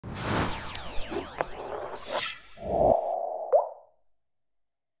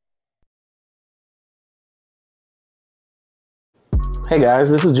Hey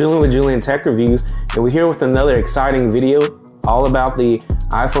guys, this is Julian with Juleon Tech Reviews, and we're here with another exciting video all about the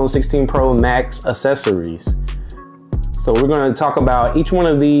iPhone 16 Pro Max accessories. So we're going to talk about each one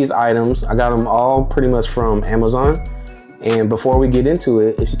of these items. I got them all pretty much from Amazon. And before we get into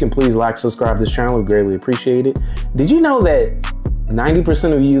it, if you can please like, subscribe to this channel, we greatly appreciate it. Did you know that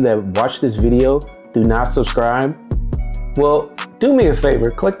 90% of you that watch this video do not subscribe? Well, do me a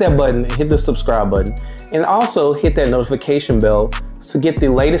favor, click that button and hit the subscribe button. And also hit that notification bell to get the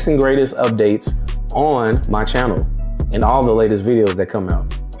latest and greatest updates on my channel and all the latest videos that come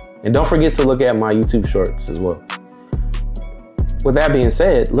out. And don't forget to look at my YouTube shorts as well. With that being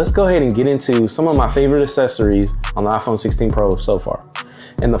said, let's go ahead and get into some of my favorite accessories on the iPhone 16 Pro so far.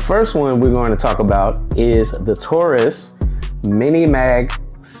 And the first one we're going to talk about is the Torras Mini Mag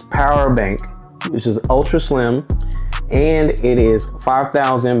Power Bank, which is ultra slim, and it is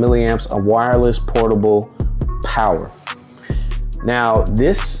 5,000 milliamps of wireless portable power. Now,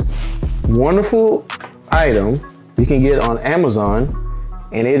 this wonderful item you can get on Amazon,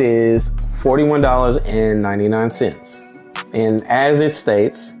 and it is $41.99. And as it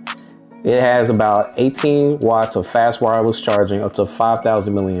states, it has about 18 watts of fast wireless charging up to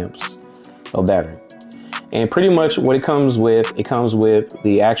 5,000 milliamps of battery. And pretty much what it comes with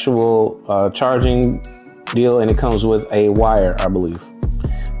the actual charging deal, and it comes with a wire, I believe.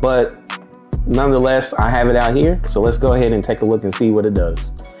 But nonetheless, I have it out here, so let's go ahead and take a look and see what it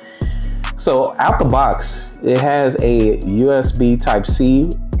does. So out the box, it has a USB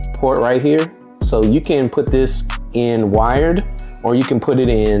Type-C port right here. So you can put this in wired, or you can put it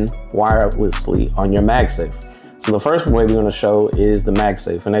in wirelessly on your MagSafe. So the first way we're going to show is the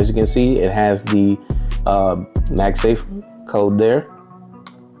MagSafe, and as you can see, it has the MagSafe code there.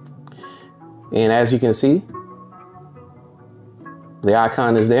 And as you can see, the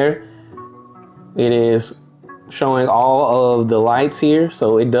icon is there. It is showing all of the lights here,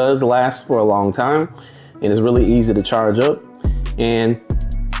 so it does last for a long time, and it's really easy to charge up, and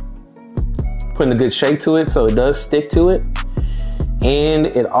putting a good shake to it so it does stick to it. And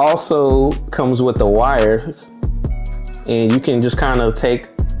it also comes with a wire, and you can just kind of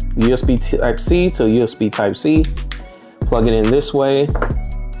take USB Type-C to USB Type-C, plug it in this way,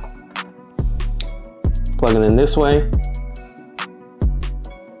 plug it in this way,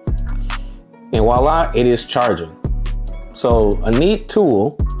 and voila, it is charging. So a neat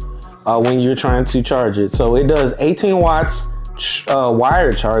tool when you're trying to charge it. So it does 18 watts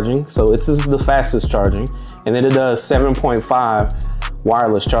wired charging, so this is the fastest charging, and then it does 7.5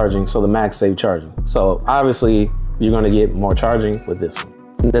 wireless charging, so the MagSafe charging. So obviously you're going to get more charging with this one.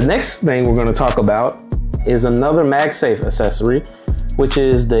 The next thing we're going to talk about is another MagSafe accessory, which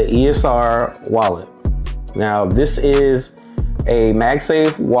is the ESR Wallet. Now this is a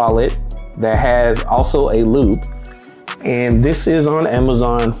MagSafe wallet that has also a loop, and this is on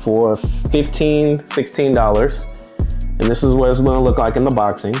Amazon for $16. And this is what it's going to look like in the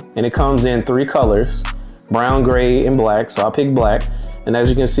boxing, and it comes in 3 colors: brown, gray, and black. So I picked black, and as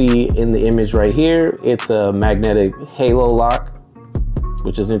you can see in the image right here, it's a magnetic halo lock,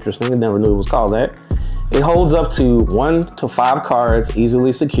 which is interesting. I never knew it was called that. It holds up to 1 to 5 cards,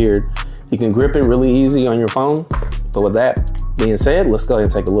 easily secured. You can grip it really easy on your phone. But with that being said, let's go ahead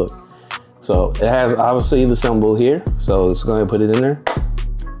and take a look. So it has obviously the symbol here, so let's go ahead and put it in there.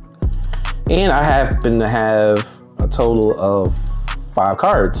 And I happen to have a total of 5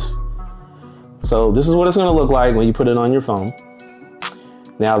 cards. So this is what it's going to look like when you put it on your phone.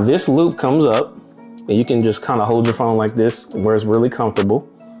 Now this loop comes up, and you can just kind of hold your phone like this where it's really comfortable.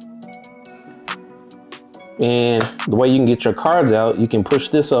 And the way you can get your cards out, you can push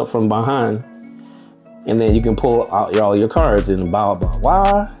this up from behind, and then you can pull out all your cards, and blah, blah,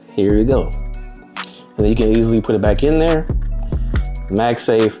 blah, here you go. And then you can easily put it back in there.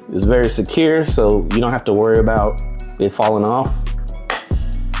 MagSafe is very secure, so you don't have to worry about it falling off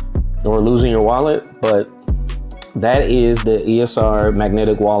or losing your wallet. But that is the ESR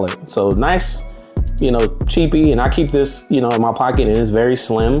magnetic wallet. So nice, cheapy, and I keep this, in my pocket, and it's very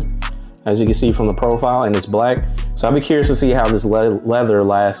slim, as you can see from the profile, and it's black. So I'll be curious to see how this leather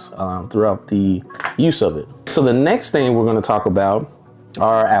lasts throughout the use of it. So the next thing we're going to talk about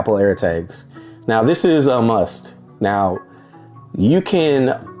are Apple AirTags. Now this is a must. Now you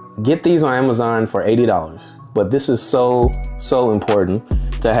can get these on Amazon for $80, but this is so important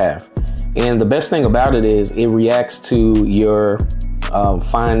to have. And the best thing about it is it reacts to your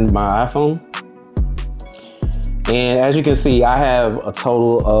Find My iPhone. And as you can see, I have a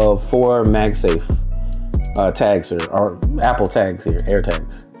total of 4 MagSafe tags here, or Apple tags here,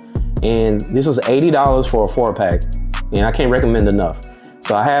 AirTags. And this is $80 for a 4-pack, and I can't recommend enough.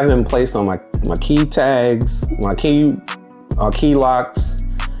 So I have them placed on my key tags, my key key locks,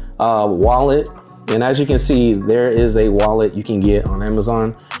 wallet. And as you can see, there is a wallet you can get on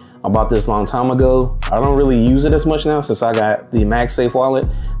Amazon. I bought this a long time ago. I don't really use it as much now since I got the MagSafe wallet,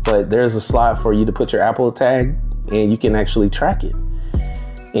 but there's a slot for you to put your Apple tag and you can actually track it.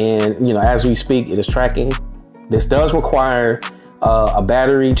 And you know, as we speak, it is tracking. This does require a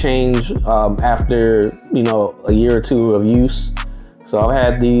battery change after, you know, a year or two of use. So I've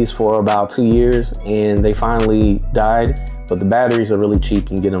had these for about 2 years and they finally died, but the batteries are really cheap.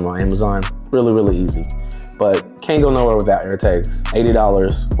 You can get them on Amazon, really easy. But can't go nowhere without AirTags.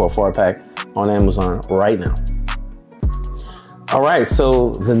 $80 for a 4-pack on Amazon right now. All right,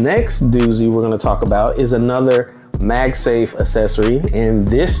 so the next doozy we're gonna talk about is another MagSafe accessory, and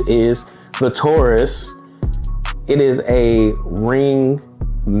this is the Torras. It is a ring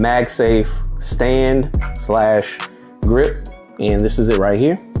MagSafe stand / grip, and this is it right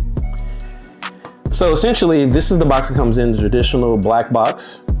here. So essentially, this is the box that comes in, the traditional black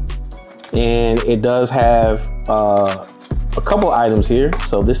box. And it does have a couple items here.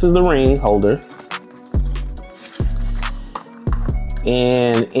 So this is the ring holder.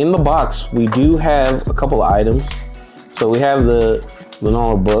 And in the box, we do have a couple items. So we have the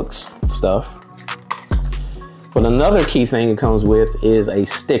normal books stuff. But another key thing it comes with is a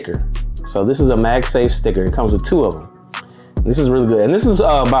sticker. So this is a MagSafe sticker. It comes with 2 of them. This is really good. And this is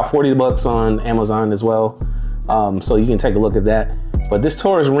about 40 bucks on Amazon as well. So you can take a look at that. But this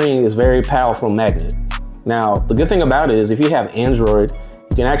Torras ring is very powerful magnet. Now, the good thing about it is if you have Android,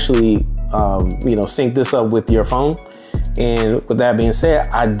 you can actually, you know, sync this up with your phone. And with that being said,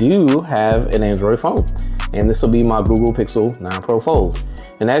 I do have an Android phone, and this will be my Google Pixel 9 Pro Fold.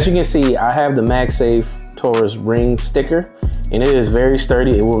 And as you can see, I have the MagSafe Torras ring sticker, and it is very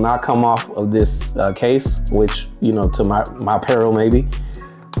sturdy. It will not come off of this case, which, you know, to my peril maybe.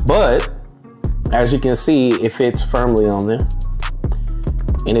 But as you can see, it fits firmly on there.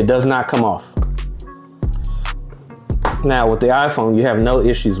 And it does not come off. Now with the iPhone, you have no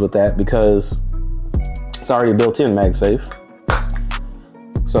issues with that because it's already built in MagSafe.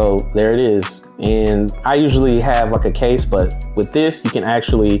 So there it is. And I usually have like a case, but with this, you can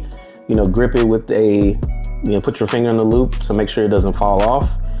actually, you know, grip it with a, you know, put your finger in the loop to make sure it doesn't fall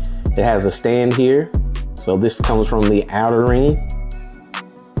off. It has a stand here. So this comes from the outer ring.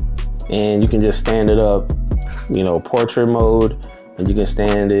 And you can just stand it up, you know, portrait mode. And you can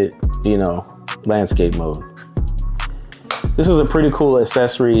stand it, you know, landscape mode. This is a pretty cool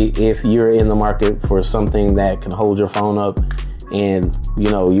accessory if you're in the market for something that can hold your phone up and, you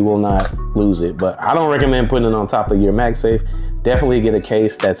know, you will not lose it. But I don't recommend putting it on top of your MagSafe. Definitely get a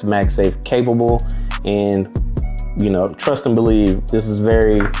case that's MagSafe capable, and, you know, trust and believe, this is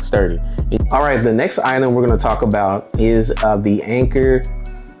very sturdy. All right, the next item we're gonna talk about is the Anker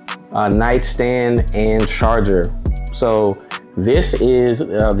nightstand and charger. So this is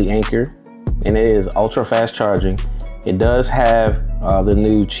the Anker, and it is ultra fast charging. It does have the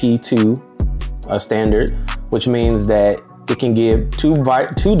new Qi 2 standard, which means that it can give two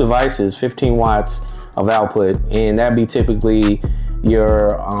devices 15 watts of output, and that'd be typically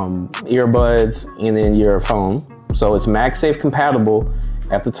your earbuds and then your phone. So it's MagSafe compatible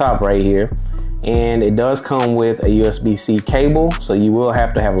at the top right here, and it does come with a USB-C cable, so you will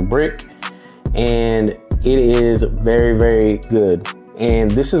have to have a brick, and it is very good.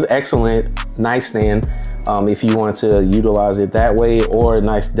 And this is excellent nightstand if you want to utilize it that way, or a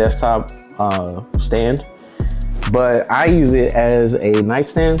nice desktop stand. But I use it as a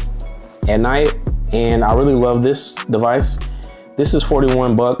nightstand at night, and I really love this device. This is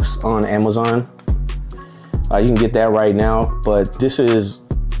 41 bucks on Amazon. You can get that right now, but this is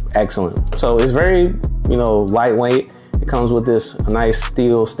excellent. So it's very, you know, lightweight. It comes with this nice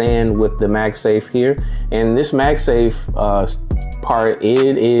steel stand with the MagSafe here. And this MagSafe part,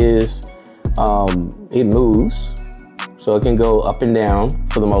 it moves. So it can go up and down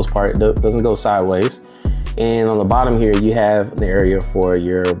for the most part. It doesn't go sideways. And on the bottom here, you have the area for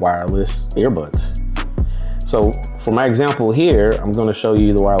your wireless earbuds. So for my example here, I'm gonna show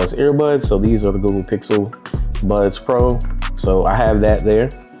you the wireless earbuds. So these are the Google Pixel Buds Pro. So I have that there,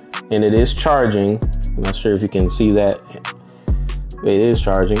 and it is charging. I'm not sure if you can see that. It is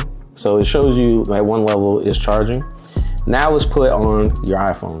charging. So it shows you at one level is charging. Now let's put on your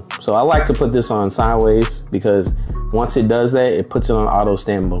iPhone. So I like to put this on sideways because once it does that, it puts it on auto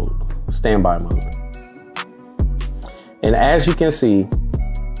standby mode. And as you can see,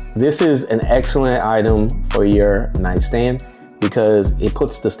 this is an excellent item for your nightstand because it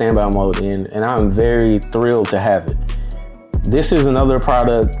puts the standby mode in, and I'm very thrilled to have it. This is another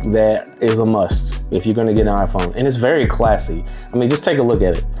product that is a must if you're gonna get an iPhone, and it's very classy. I mean, just take a look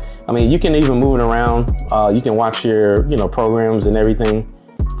at it. I mean, you can even move it around. You can watch your, programs and everything,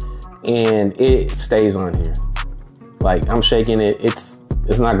 and it stays on here. Like, I'm shaking it, it's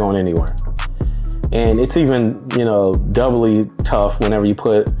not going anywhere. And it's even, doubly tough whenever you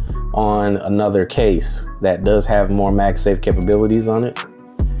put on another case that does have more MagSafe capabilities on it.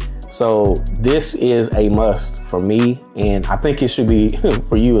 So this is a must for me, and I think it should be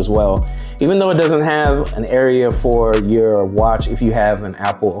for you as well. Even though it doesn't have an area for your watch, if you have an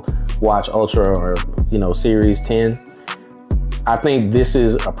Apple Watch Ultra or, Series 10, I think this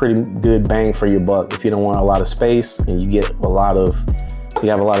is a pretty good bang for your buck if you don't want a lot of space and you have a lot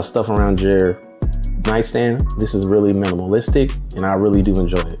of stuff around your nightstand. This is really minimalistic, and I really do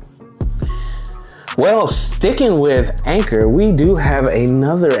enjoy it. Well, sticking with Anker, we do have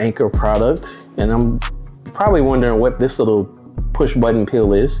another Anker product, and I'm probably wondering what this little push button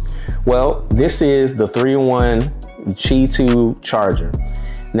pill is. Well, this is the 3-in-1 Qi 2 charger.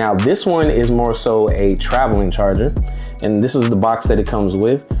 Now, this one is more so a traveling charger, and this is the box that it comes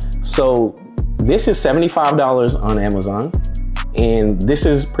with. So this is $75 on Amazon, and this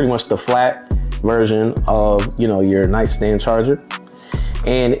is pretty much the flat version of, your nightstand charger.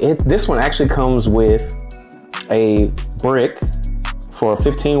 And this one actually comes with a brick for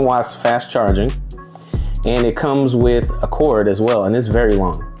 15 watts fast charging, and it comes with a cord as well, and it's very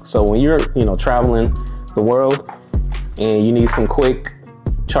long. So when you're, traveling the world and you need some quick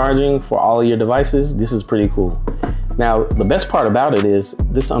charging for all of your devices, this is pretty cool. Now, the best part about it is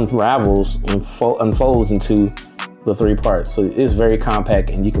this unravels and unfolds into the 3 parts. So it's very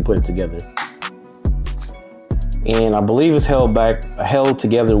compact, and you can put it together. And I believe it's held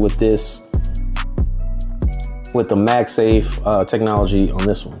together with the MagSafe technology on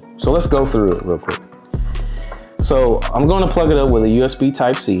this one. So let's go through it real quick. So I'm going to plug it up with a USB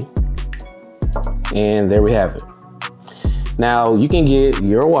Type-C, and there we have it. Now you can get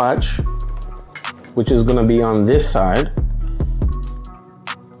your watch, which is going to be on this side.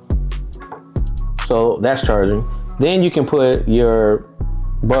 So that's charging. Then you can put your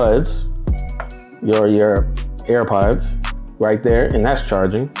buds, your AirPods right there, and that's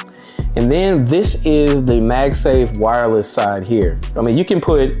charging. And then this is the MagSafe wireless side here. I mean, you can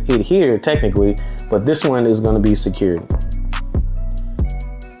put it here technically, but this one is going to be secured.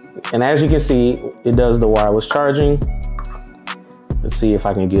 And as you can see, it does the wireless charging. Let's see if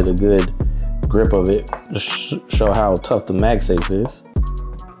I can get a good grip of it to show how tough the MagSafe is.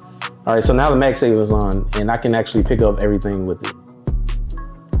 All right, so now the MagSafe is on, and I can actually pick up everything with it.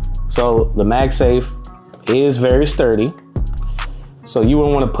 So the MagSafe is very sturdy. So you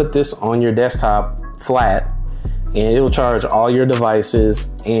will want to put this on your desktop flat, and it will charge all your devices,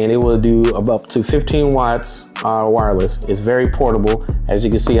 and it will do up to 15 watts wireless. It's very portable. As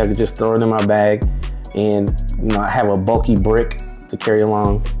you can see, I can just throw it in my bag, and I have a bulky brick to carry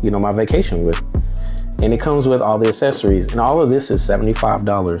along, my vacation with. And it comes with all the accessories, and all of this is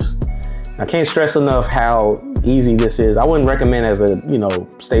 $75. I can't stress enough how easy this is. I wouldn't recommend as a,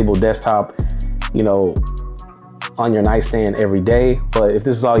 stable desktop, on your nightstand every day, but if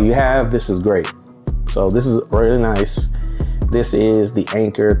this is all you have, this is great. So this is really nice. This is the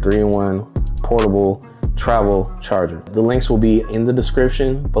Anker 3-in-1 portable travel charger. The links will be in the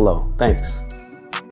description below. Thanks.